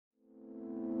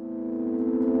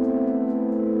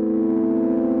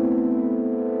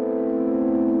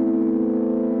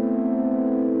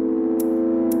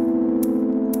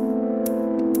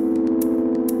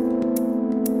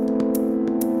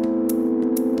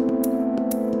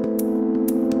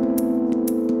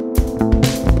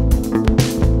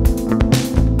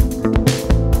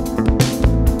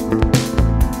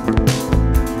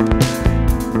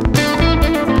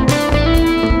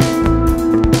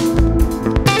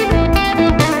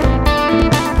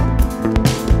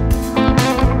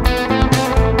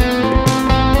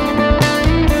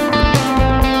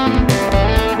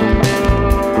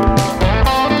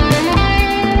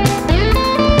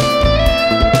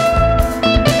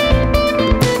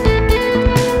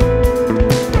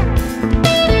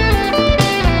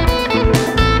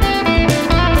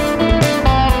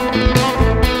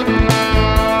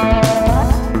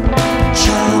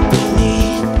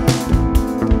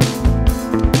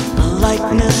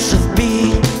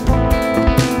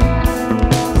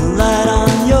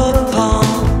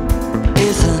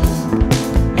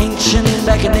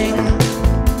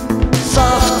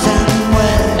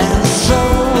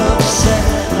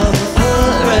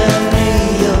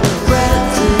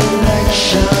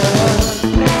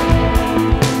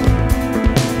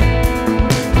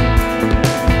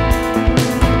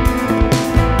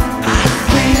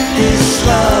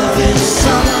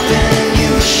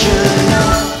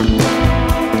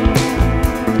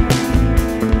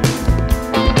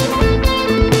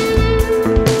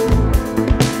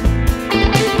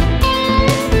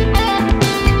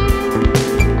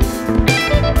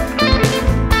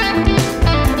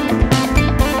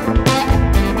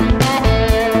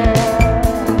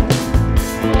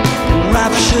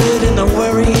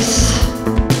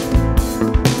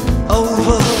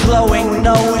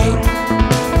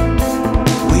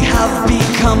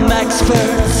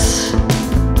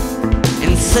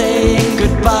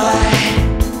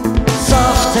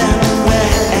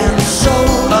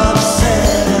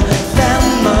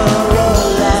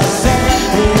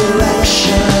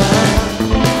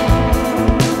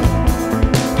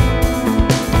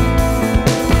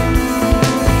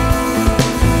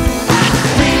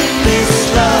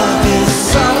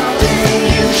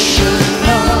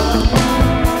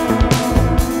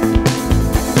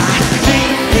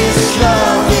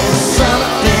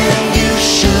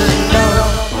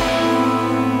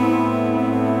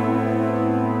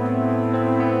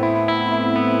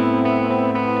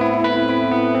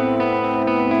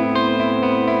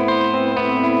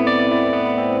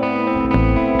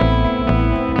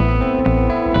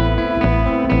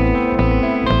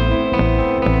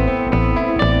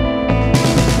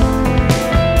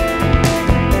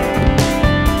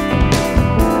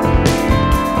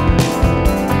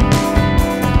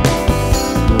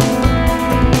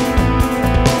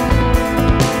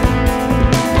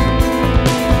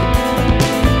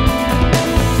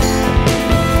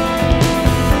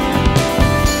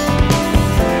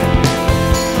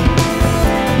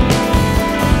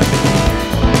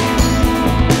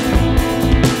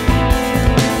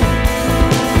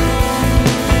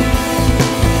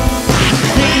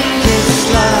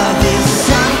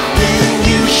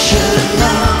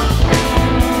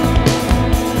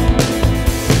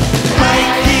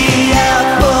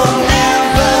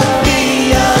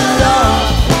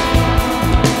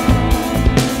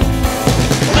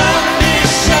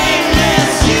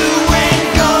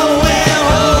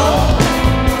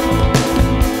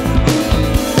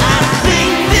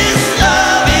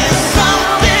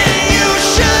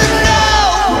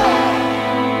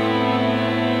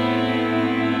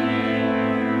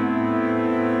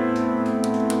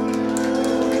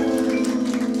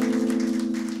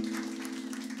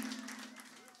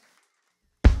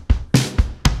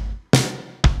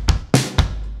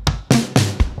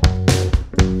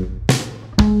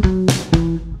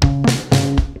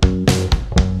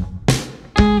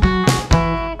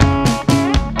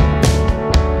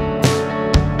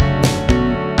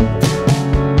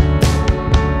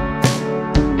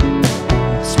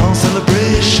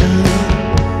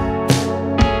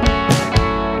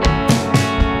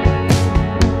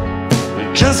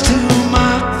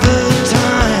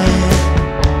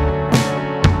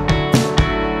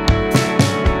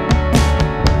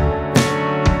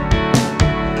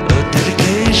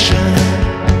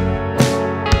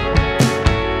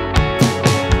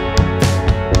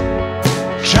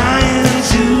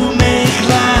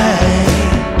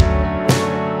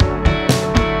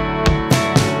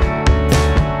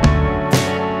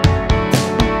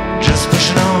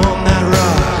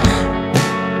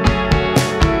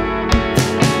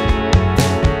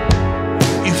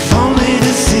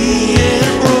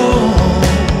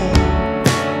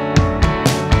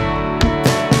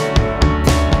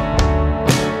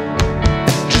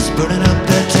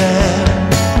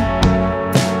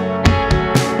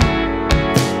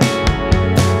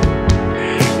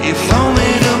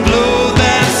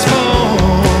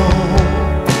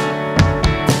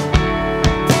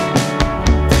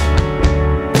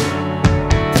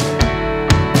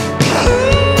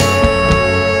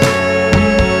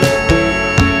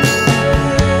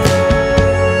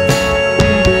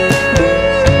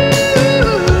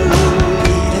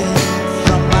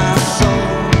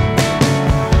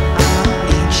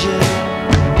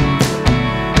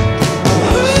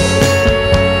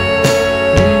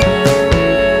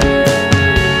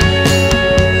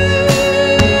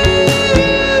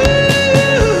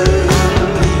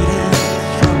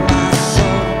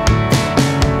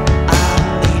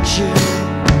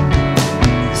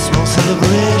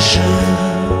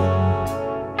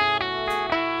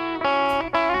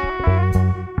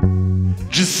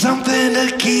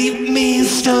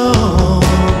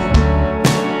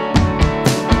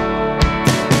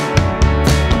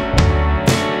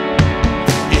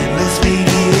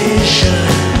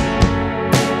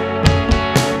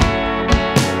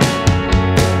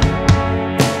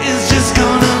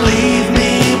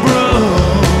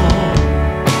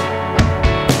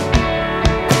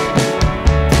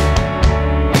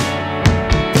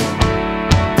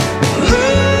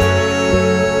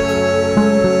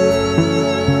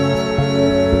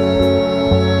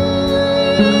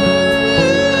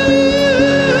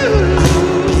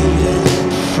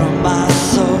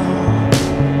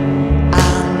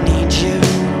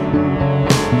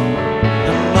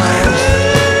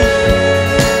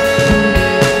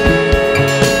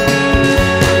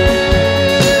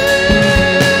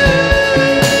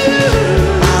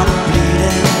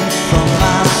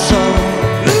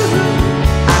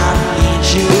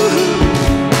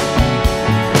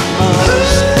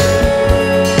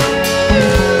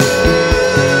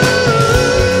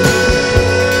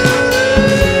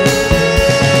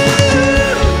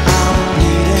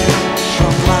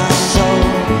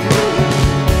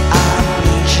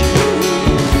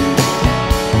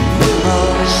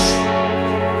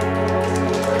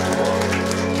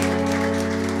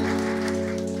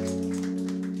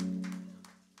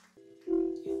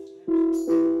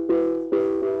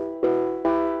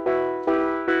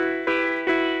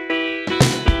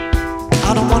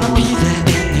I don't wanna be there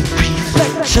in your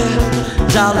prefecture,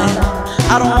 darling.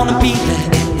 I don't wanna be there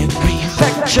in your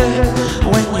prefecture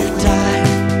when you die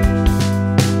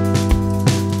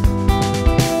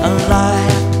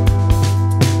alive.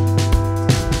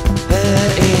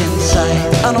 There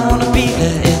inside, I don't wanna be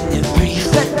there in your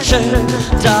prefecture,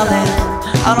 darling.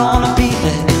 I don't wanna be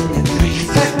there in your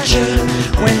prefecture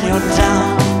when you're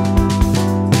down.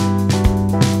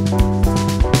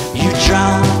 You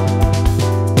drown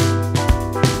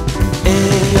in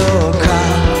your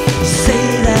crowd. You say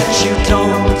that you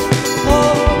don't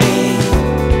hold me.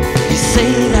 You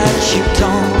say that you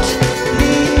don't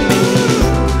need me,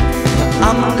 but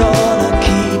I'm gonna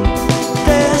keep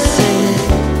dancing,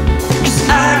 'cause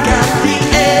I got the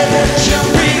air that you're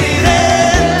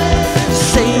breathing. You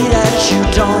say that you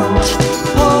don't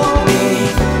hold me.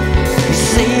 You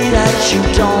say that you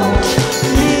don't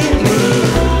need me,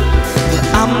 but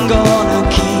I'm gonna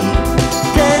keep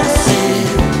dancing,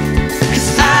 'cause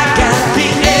I got the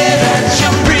air that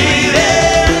you're breathing.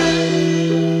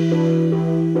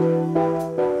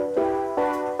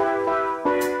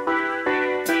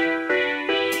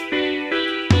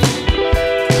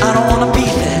 I don't wanna be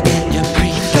there in your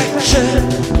prefecture,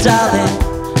 darling.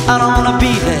 I don't wanna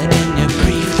be there in your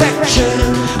prefecture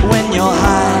when you're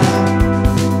high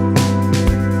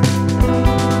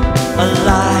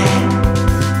alive.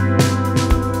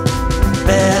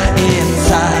 There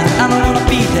inside, I don't wanna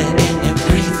be there in your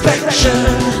prefecture,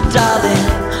 darling.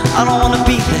 I don't wanna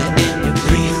be there in your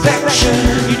prefecture.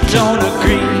 You don't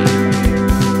agree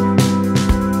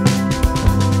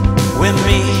with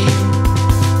me,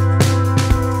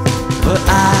 but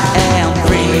I am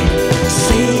free.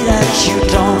 Say that you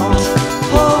don't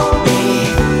hold me.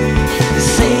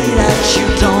 Say that you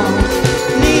don't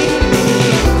need me.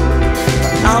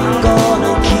 I'm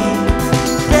gonna keep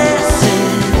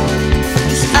dancing,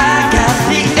 'cause I got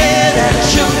the air that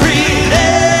you're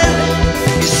breathing.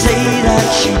 You say that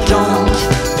you don't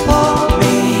hold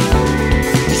me.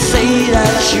 You say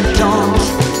that you don't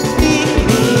need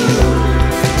me.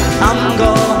 I'm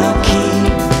gonna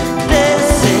keep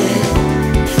dancing,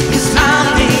 'cause I'm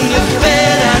the affair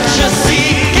that you're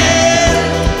seeking.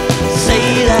 Say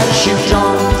that you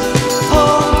don't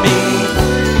hold me.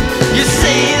 You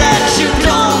say that you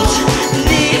don't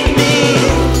need me,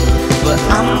 but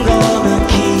I'm gonna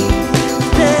keep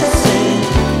dancing,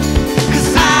 'cause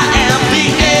I am the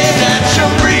air that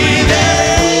you're breathing.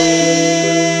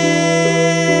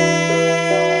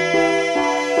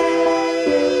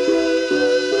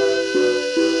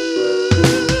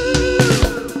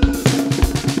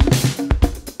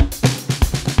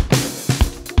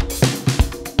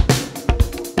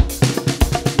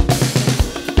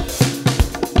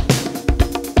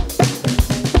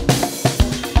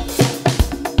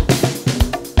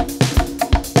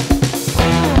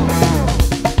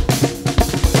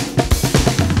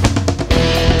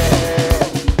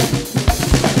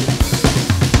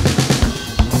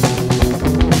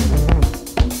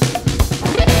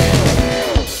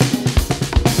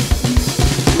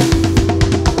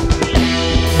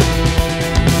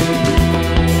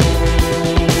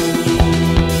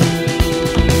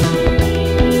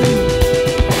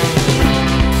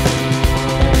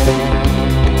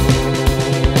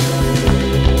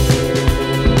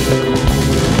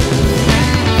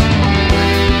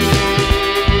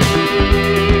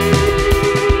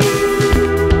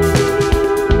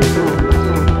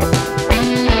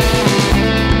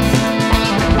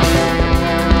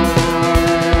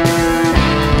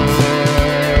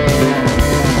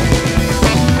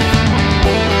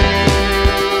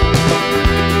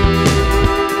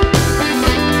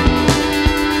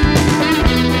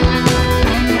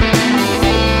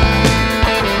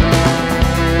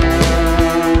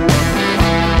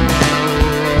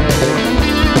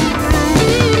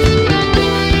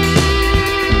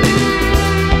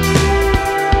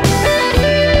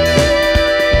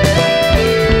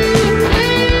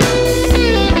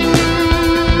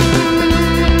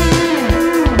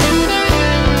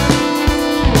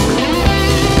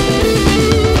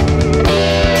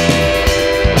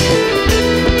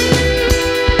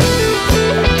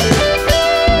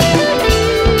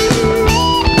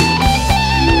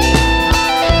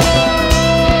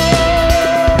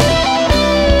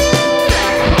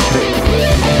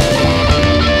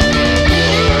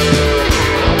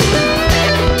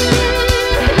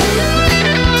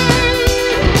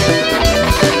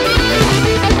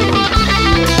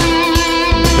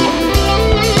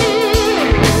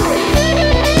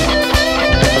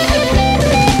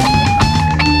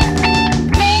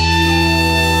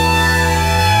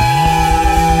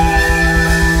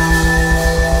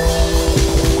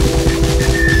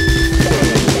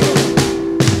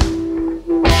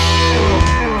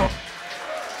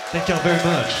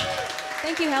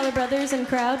 you, Howler Brothers and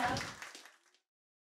crowd.